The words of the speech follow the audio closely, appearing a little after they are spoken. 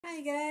Hi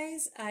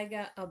guys, I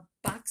got a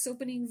box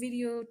opening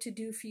video to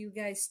do for you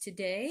guys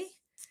today.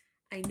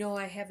 I know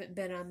I haven't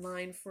been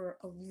online for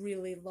a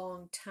really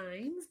long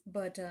time,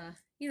 but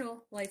you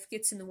know, life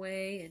gets in the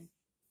way and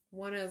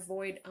want to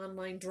avoid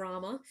online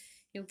drama.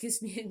 You know,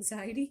 gives me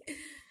anxiety.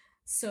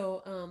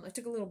 So I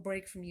took a little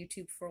break from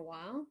YouTube for a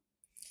while.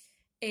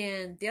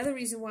 And the other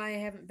reason why I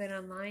haven't been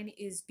online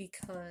is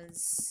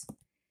because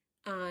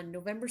on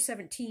November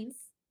 17th,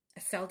 I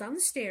fell down the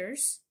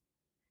stairs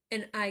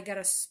and I got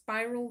a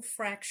spiral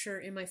fracture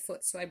in my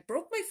foot. So I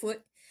broke my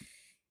foot,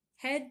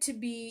 had to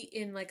be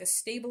in like a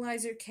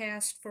stabilizer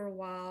cast for a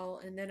while,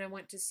 and then I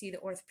went to see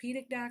the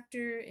orthopedic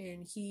doctor,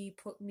 and he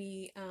put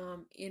me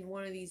in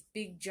one of these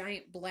big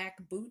giant black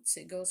boots.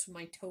 It goes from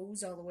my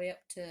toes all the way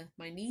up to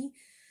my knee.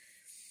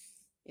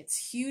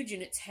 It's huge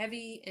and it's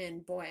heavy,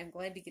 and boy, I'm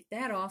glad to get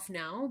that off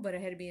now, but I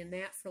had to be in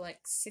that for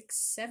like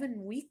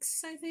 6-7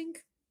 weeks, I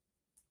think.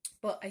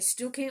 But I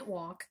still can't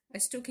walk. I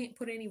still can't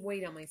put any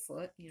weight on my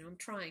foot. You know, I'm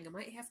trying. I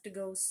might have to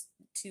go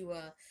to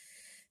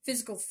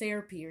physical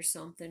therapy or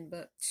something,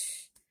 but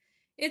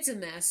it's a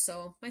mess.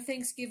 So my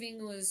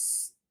Thanksgiving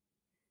was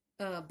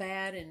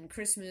bad, and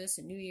Christmas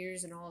and New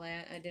Year's and all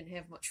that. I didn't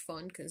have much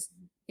fun because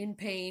in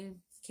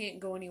pain, can't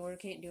go anywhere,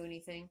 can't do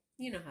anything.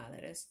 You know how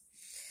that is.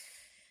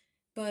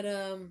 But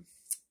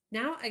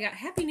now I got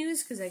happy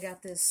news because I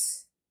got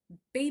this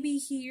baby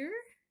here,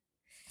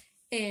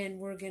 and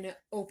we're going to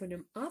open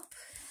him up.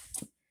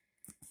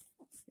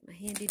 My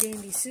handy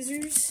dandy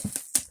scissors.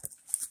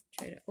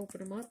 Try to open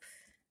them up.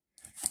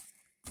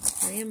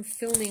 I am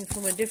filming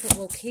from a different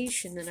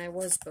location than I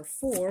was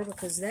before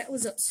because that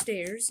was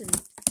upstairs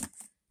and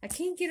I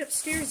can't get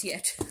upstairs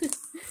yet.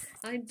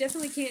 I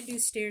definitely can't do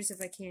stairs if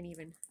I can't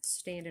even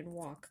stand and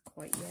walk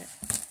quite yet.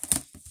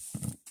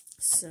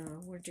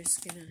 So we're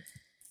just gonna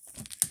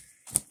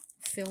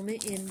film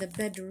it in the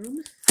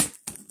bedroom.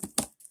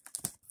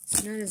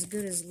 It's not as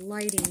good as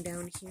lighting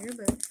down here,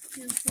 but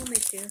you know, we'll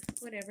make do.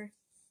 Whatever.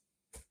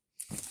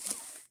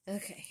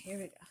 Okay, here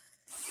we go.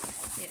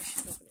 Yeah, I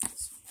should open it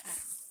this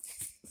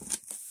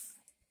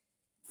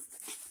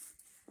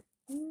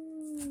way.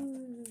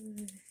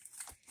 Ooh.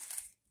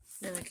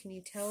 Now, can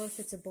you tell if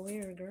it's a boy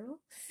or a girl?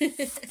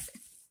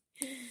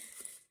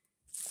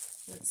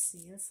 Let's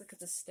see. Let's look at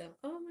the stuff.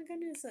 Oh my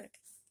goodness, look.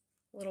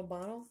 A little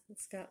bottle.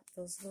 It's got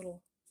those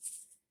little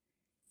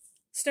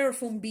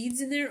styrofoam beads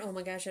in there. Oh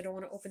my gosh, I don't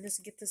want to open this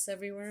and get this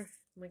everywhere.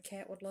 My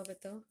cat would love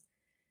it though.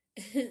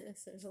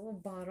 So there's a little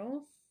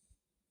bottle.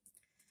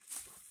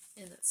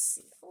 And let's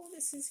see. Oh,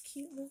 this is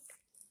cute. Look.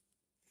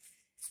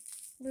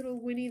 Little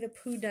Winnie the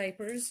Pooh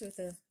diapers with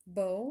a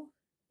bow,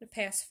 a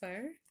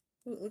pacifier.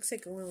 Ooh, it looks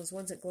like one of those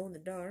ones that glow in the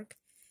dark.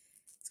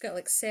 It's got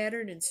like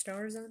Saturn and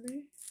stars on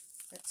there.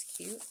 That's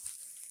cute.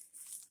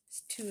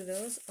 There's two of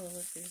those. Oh,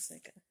 look, there's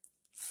like a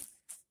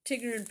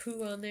Tigger and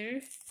Pooh on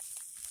there.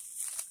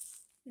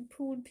 And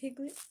Pooh and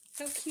Piglet.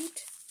 How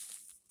cute.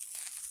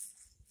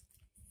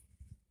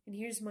 And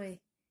here's my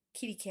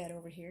kitty cat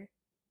over here.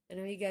 I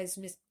know you guys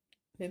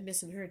been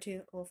missing her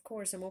too. Well, of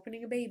course, I'm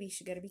opening a baby.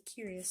 She got to be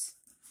curious.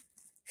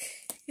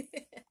 Let's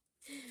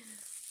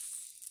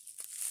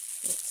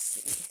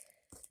see.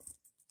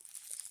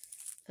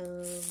 I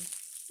don't know.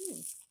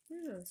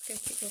 It's got a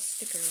cute little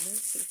sticker on it.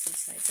 Let's see what's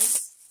inside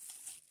this.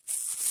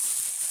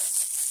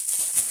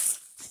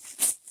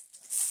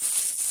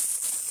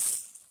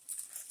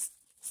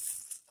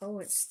 Oh,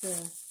 it's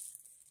the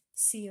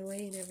COA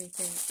and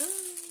everything.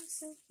 Oh,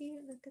 so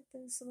cute. Look at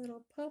those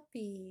little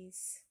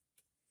puppies.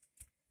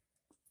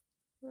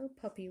 Little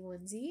puppy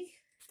onesie.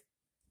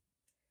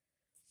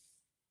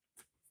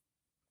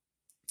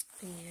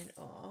 And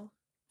oh,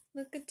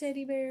 look at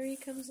Teddy Bear. He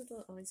comes with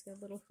a, oh, he's got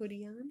a little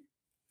hoodie on.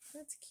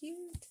 That's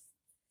cute.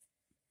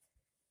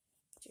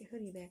 Put your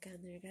hoodie back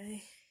on there,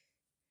 guy.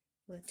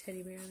 With a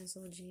teddy bear on his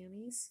little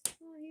jammies.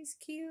 Oh, he's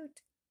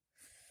cute.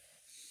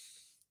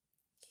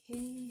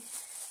 Okay.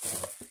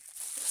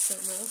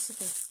 Something else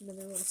with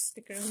another little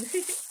sticker on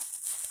there.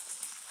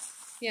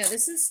 Yeah,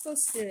 this is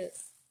supposed to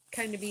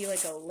kind of be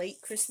like a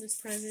late Christmas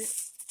present,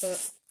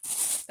 but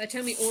by the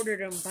time we ordered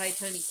him, by the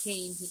time he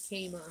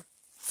came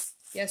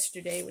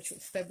yesterday, which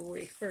was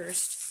February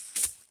 1st.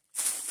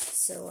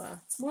 So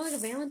it's more like a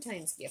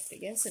Valentine's gift, I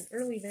guess, an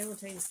early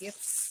Valentine's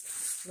gift,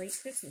 late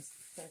Christmas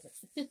present.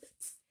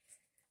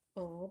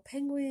 Oh,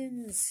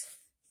 penguins!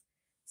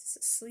 Is this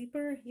a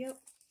sleeper? Yep.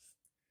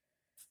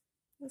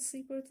 A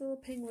sleeper with little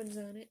penguins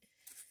on it.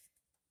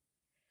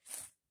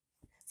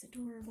 That's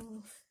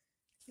adorable.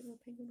 Cute little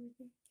penguin right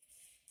there.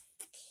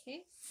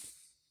 Okay.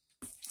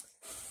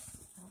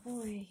 Oh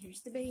boy,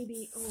 here's the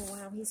baby. Oh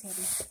wow, he's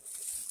heavy.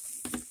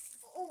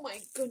 Oh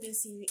my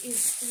goodness, he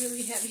is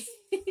really heavy.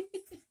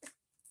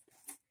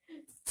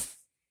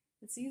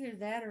 It's either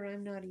that or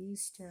I'm not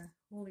used to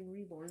holding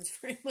reborns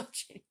very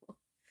much anymore.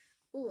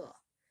 Ugh.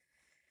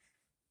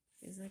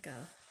 He's like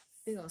a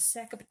big old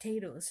sack of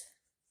potatoes.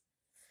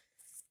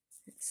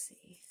 Let's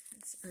see.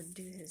 Let's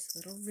undo his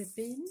little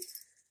ribbon.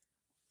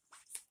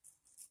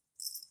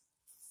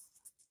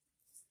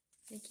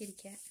 Hey, kitty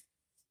cat.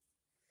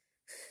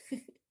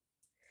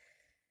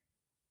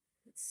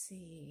 Let's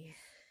see.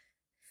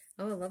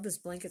 Oh, I love this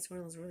blanket. It's one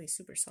of those really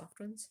super soft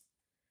ones.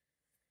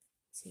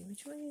 Let's see,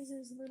 which way is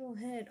his little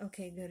head?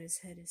 Okay, good. His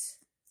head is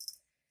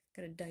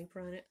got a diaper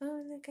on it.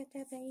 Oh, look at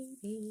that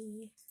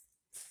baby.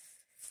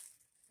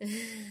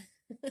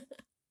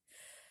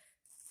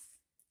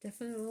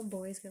 Definitely a little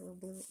boy. He's got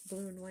little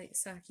blue and white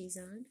sockies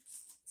on.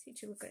 See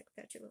what you look like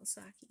without your little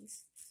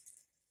sockies.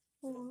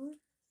 Aw,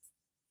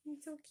 you're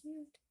so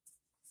cute.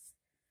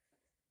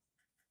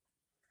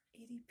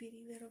 Itty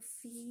bitty little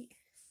feet.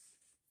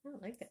 I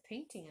like that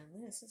painting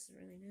on this. This is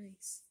really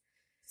nice.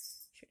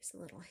 Here's the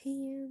little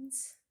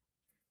hands.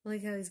 I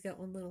like how he's got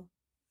one little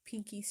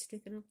pinky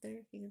sticking up there,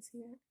 if you can see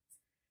that.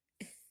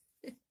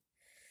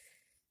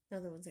 The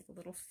other one's like a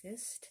little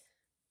fist.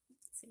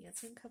 So you got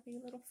some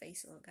cuppy little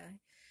face, little guy.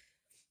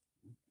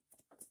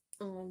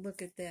 Oh,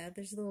 look at that.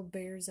 There's little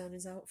bears on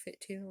his outfit,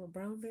 too. A little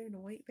brown bear and a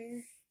white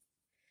bear.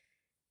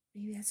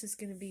 Maybe that's just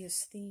going to be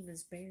his theme,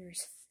 is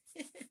bears.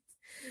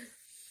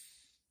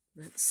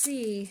 Let's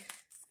see.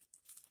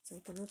 Let's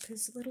open up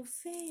his little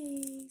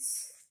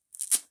face.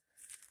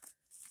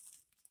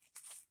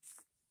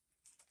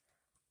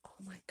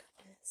 Oh my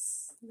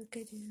goodness. Look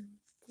at him.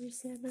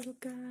 There's that little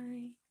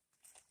guy.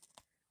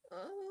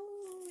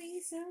 Oh,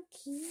 he's so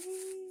cute.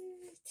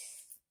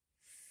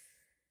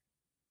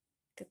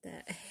 Look at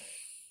that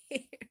hair.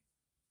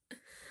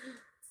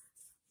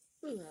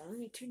 Let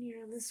me turn you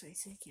around this way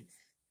so I can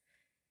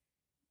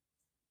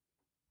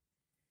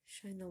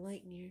shine the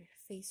light in your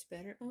face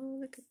better. Oh,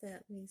 look at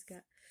that. He's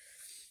got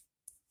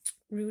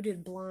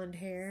rooted blonde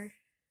hair.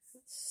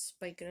 Let's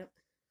spike it up.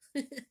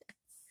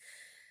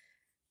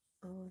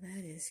 Oh,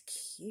 that is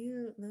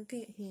cute. Look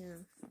at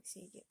him. Let's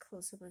see, get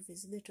close up of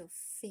his little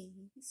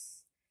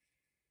face.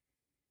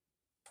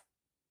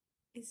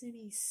 Isn't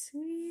he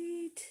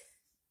sweet?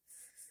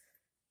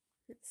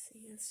 Let's see,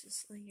 let's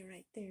just lay you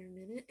right there a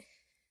minute.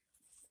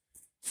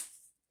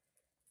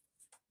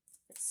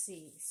 Let's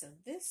see, so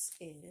this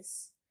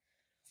is,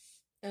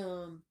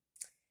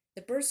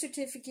 the birth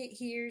certificate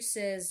here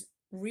says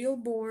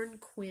Realborn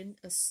Quinn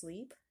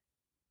asleep.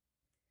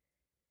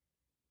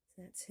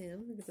 That's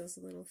him. Look at those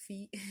little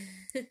feet.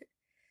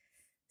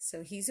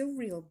 So he's a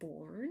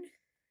Realborn.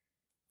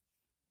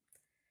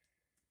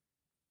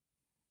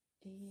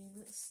 And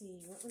let's see,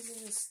 what was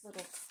in this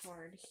little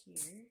card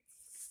here?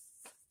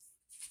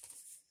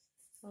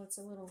 Oh, it's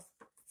a little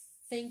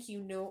thank you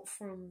note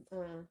from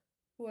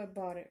who I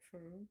bought it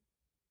from.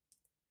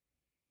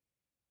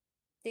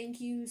 Thank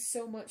you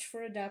so much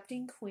for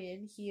adopting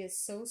Quinn. He is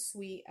so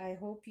sweet. I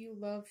hope you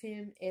love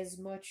him as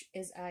much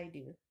as I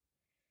do.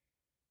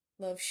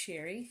 Love,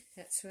 Sherry.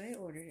 That's who I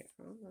ordered it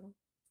from. Little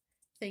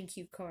thank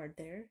you card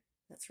there.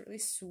 That's really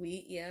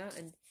sweet. Yeah,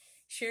 and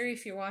Sherry,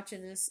 if you're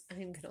watching this,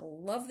 I'm going to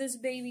love this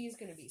baby. He's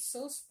going to be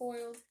so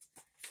spoiled.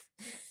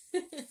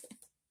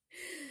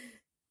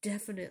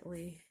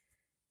 Definitely.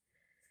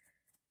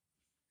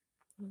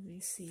 Let me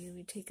see. Let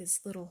me take his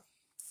little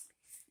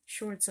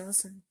shorts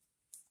off. I'm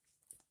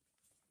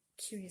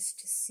curious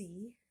to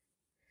see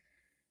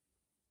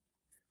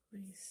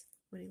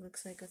what he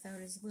looks like without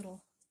his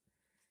little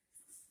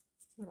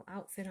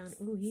outfit on.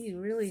 Ooh, he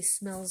really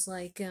smells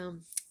like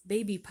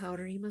baby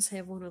powder. He must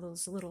have one of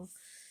those little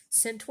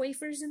scent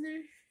wafers in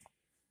there.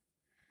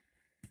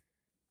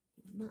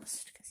 He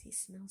must, because he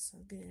smells so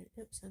good.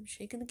 Oops, I'm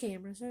shaking the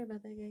camera. Sorry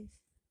about that, guys.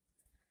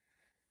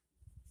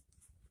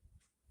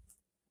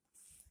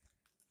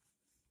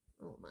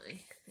 Oh my,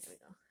 there we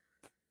go.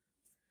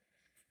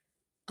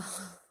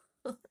 Oh.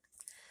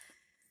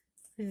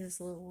 Look at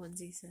this little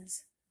onesie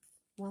says,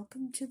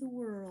 welcome to the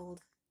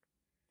world.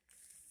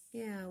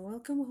 Yeah,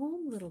 welcome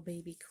home, little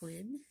baby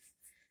Quinn.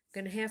 I'm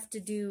going to have to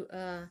do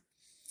a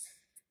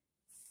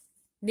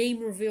name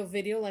reveal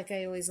video like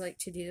I always like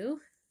to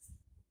do,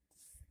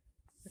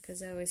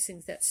 because I always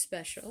think that's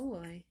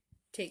special. I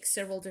take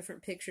several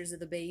different pictures of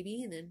the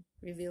baby and then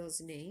reveal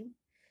his name.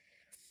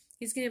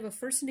 He's going to have a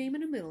first name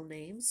and a middle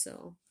name,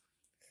 so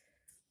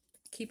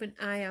keep an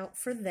eye out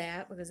for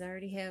that, because I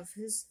already have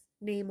his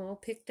name all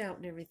picked out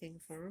and everything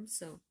for him.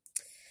 So,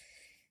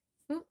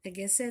 well, I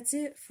guess that's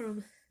it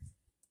from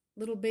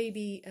little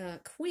baby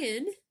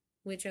Quinn,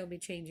 which I'll be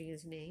changing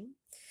his name.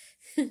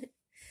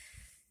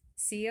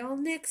 See y'all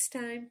next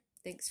time.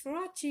 Thanks for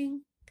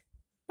watching.